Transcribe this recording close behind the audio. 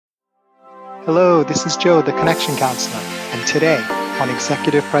Hello, this is Joe, the Connection Counselor, and today on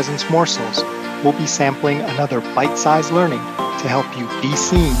Executive Presence Morsels, we'll be sampling another bite-sized learning to help you be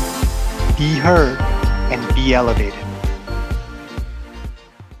seen, be heard, and be elevated.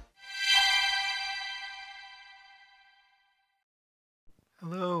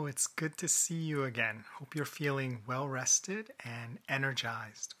 Hello, it's good to see you again. Hope you're feeling well rested and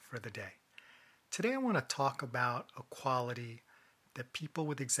energized for the day. Today I want to talk about a quality that people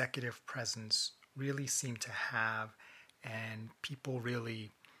with executive presence really seem to have and people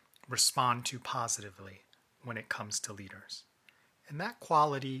really respond to positively when it comes to leaders. And that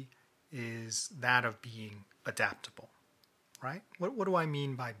quality is that of being adaptable, right? What do I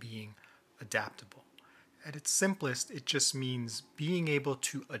mean by being adaptable? At its simplest, it just means being able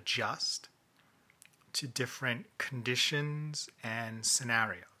to adjust to different conditions and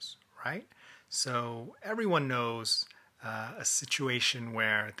scenarios, right? So everyone knows a situation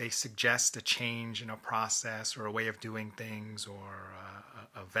where they suggest a change in a process or a way of doing things or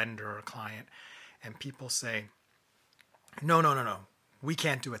a vendor or a client, and people say, no, we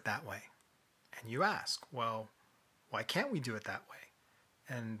can't do it that way. And you ask, well, why can't we do it that way?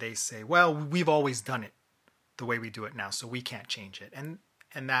 And they say, well, we've always done it the way we do it now, so we can't change it. And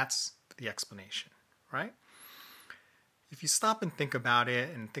that's the explanation, right? If you stop and think about it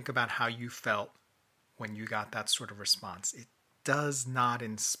and think about how you felt when you got that sort of response, it does not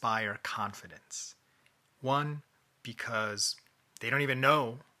inspire confidence. One, because they don't even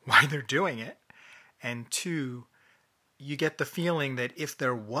know why they're doing it. And two, you get the feeling that if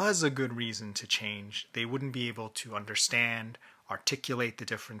there was a good reason to change, they wouldn't be able to understand, articulate the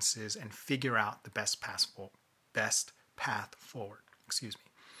differences, and figure out the best path forward.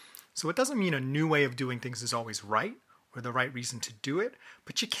 So it doesn't mean a new way of doing things is always right or the right reason to do it,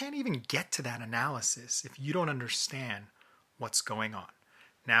 but you can't even get to that analysis if you don't understand what's going on.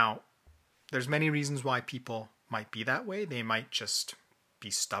 Now, there's many reasons why people might be that way. They might just be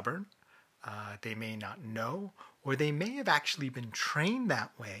stubborn. They may not know, or they may have actually been trained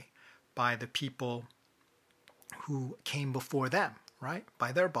that way by the people who came before them, right?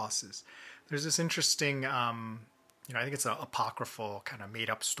 By their bosses. There's this interesting, I think it's an apocryphal kind of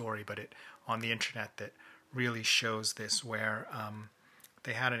made-up story, but on the internet that really shows this, where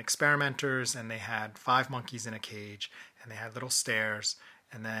they had experimenters and they had 5 monkeys in a cage and they had little stairs,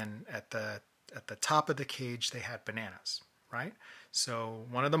 and then at the top of the cage they had bananas, right? So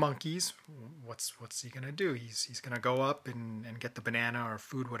one of the monkeys, what's he gonna do? He's gonna go up and get the banana or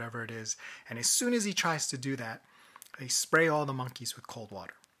food, whatever it is, and as soon as he tries to do that, they spray all the monkeys with cold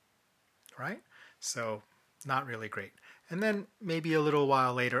water, right? So not really great. And then maybe a little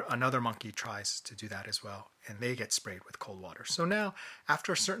while later, another monkey tries to do that as well, and they get sprayed with cold water. So now,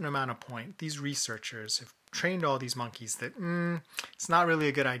 after a certain amount of point, these researchers have trained all these monkeys that it's not really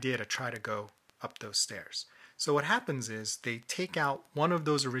a good idea to try to go up those stairs. So what happens is they take out one of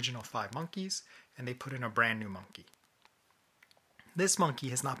those original 5 monkeys and they put in a brand new monkey. This monkey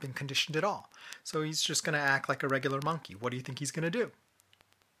has not been conditioned at all. So he's just going to act like a regular monkey. What do you think he's going to do?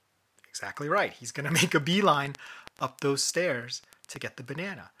 Exactly right. He's going to make a beeline up those stairs to get the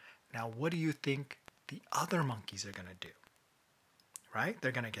banana. Now, what do you think the other monkeys are going to do? Right?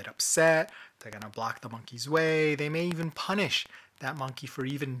 They're going to get upset. They're going to block the monkey's way. They may even punish that monkey for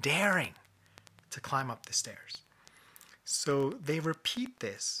even daring to climb up the stairs. So they repeat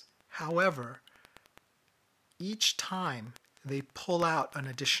this. However, each time they pull out an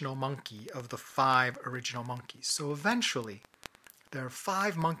additional monkey of the 5 original monkeys. So eventually, there are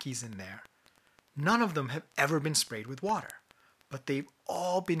 5 monkeys in there. None of them have ever been sprayed with water, but they've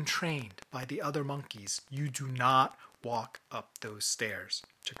all been trained by the other monkeys. You do not walk up those stairs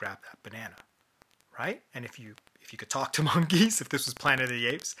to grab that banana, right? And if you could talk to monkeys, if this was Planet of the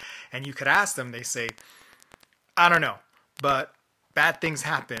Apes, and you could ask them, they say, I don't know, but bad things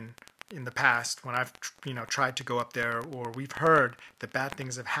happen in the past when I've tried to go up there, or we've heard that bad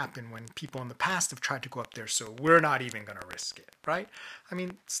things have happened when people in the past have tried to go up there, so we're not even going to risk it, right? I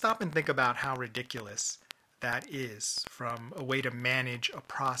mean, stop and think about how ridiculous that is from a way to manage a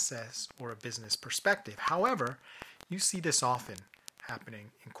process or a business perspective. However, you see this often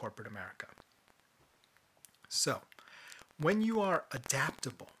happening in corporate America. So, when you are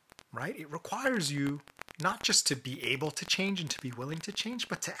adaptable, right, it requires you not just to be able to change and to be willing to change,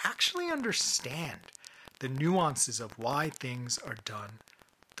 but to actually understand the nuances of why things are done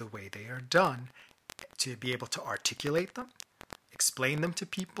the way they are done, to be able to articulate them, explain them to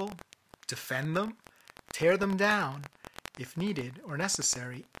people, defend them, tear them down if needed or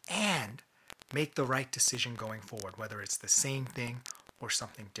necessary, and make the right decision going forward, whether it's the same thing or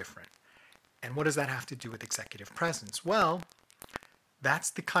something different. And what does that have to do with executive presence? Well,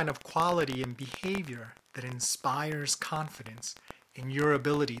 That's the kind of quality and behavior that inspires confidence in your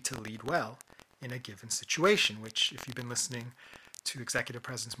ability to lead well in a given situation, which, if you've been listening to Executive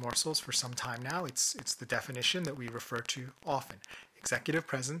Presence Morsels for some time now, it's the definition that we refer to often. Executive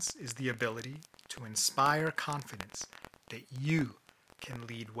presence is the ability to inspire confidence that you can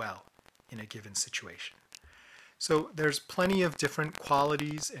lead well in a given situation. So there's plenty of different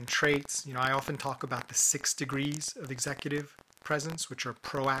qualities and traits. I often talk about the 6 degrees of executive presence, which are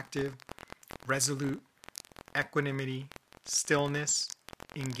proactive, resolute, equanimity, stillness,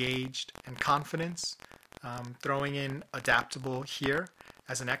 engaged, and confidence. Throwing in adaptable here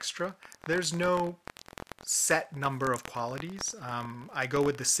as an extra. There's no set number of qualities. I go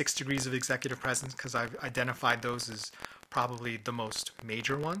with the 6 degrees of executive presence because I've identified those as probably the most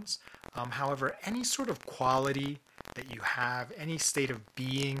major ones. However, any sort of quality that you have, any state of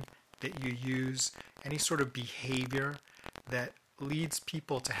being that you use, any sort of behavior that leads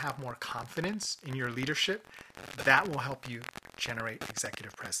people to have more confidence in your leadership, that will help you generate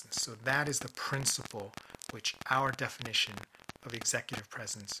executive presence. So that is the principle which our definition of executive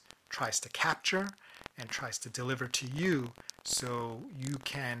presence tries to capture and tries to deliver to you, so you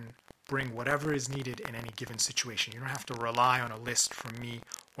can bring whatever is needed in any given situation. You don't have to rely on a list from me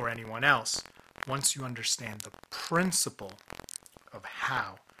or anyone else once you understand the principle of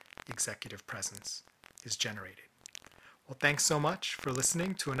how executive presence is generated. Well, thanks so much for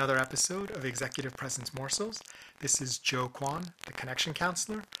listening to another episode of Executive Presence Morsels. This is Joe Kwan, the Connection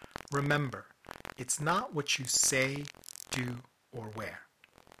Counselor. Remember, it's not what you say, do, or wear.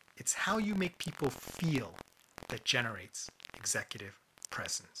 It's how you make people feel that generates executive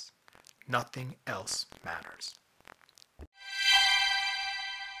presence. Nothing else matters.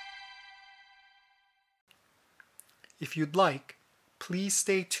 If you'd like, please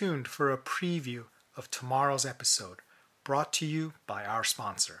stay tuned for a preview of tomorrow's episode, brought to you by our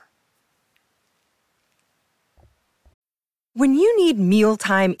sponsor. When you need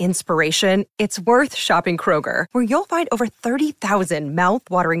mealtime inspiration, it's worth shopping Kroger, where you'll find over 30,000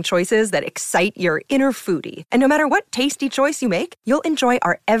 mouth-watering choices that excite your inner foodie. And no matter what tasty choice you make, you'll enjoy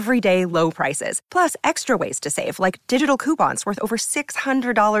our everyday low prices, plus extra ways to save, like digital coupons worth over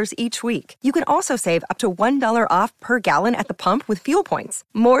 $600 each week. You can also save up to $1 off per gallon at the pump with fuel points.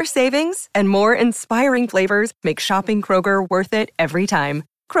 More savings and more inspiring flavors make shopping Kroger worth it every time.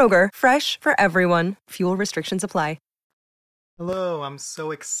 Kroger, fresh for everyone. Fuel restrictions apply. Hello, I'm so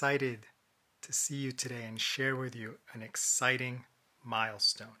excited to see you today and share with you an exciting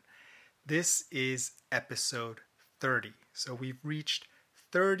milestone. This is episode 30. So we've reached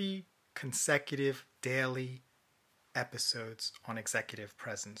 30 consecutive daily episodes on executive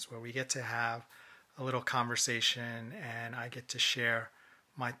presence, where we get to have a little conversation and I get to share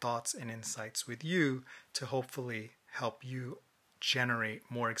my thoughts and insights with you to hopefully help you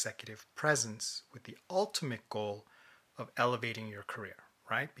generate more executive presence, with the ultimate goal of elevating your career,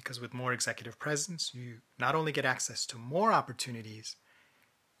 right? Because with more executive presence, you not only get access to more opportunities,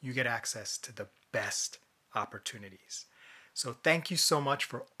 you get access to the best opportunities. So thank you so much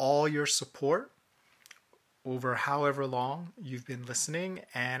for all your support over however long you've been listening,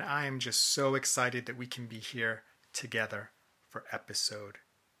 and I am just so excited that we can be here together for episode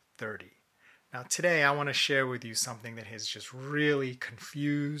 30. Now today I want to share with you something that has just really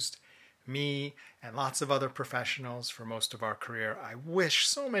confused me and lots of other professionals for most of our career. I wish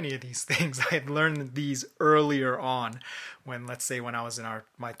so many of these things I had learned these earlier on, when, let's say, when I was in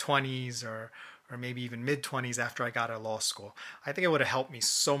my 20s or maybe even mid-20s after I got out of law school. I think it would have helped me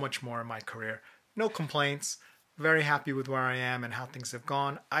so much more in my career. No complaints. Very happy with where I am and how things have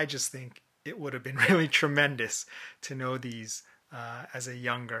gone. I just think it would have been really tremendous to know these as a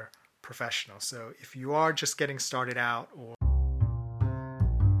younger professional. So if you are just getting started out, or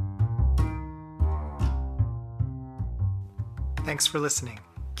thanks for listening.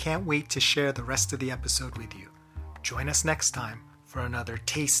 Can't wait to share the rest of the episode with you. Join us next time for another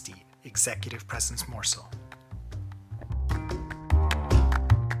tasty executive presence morsel.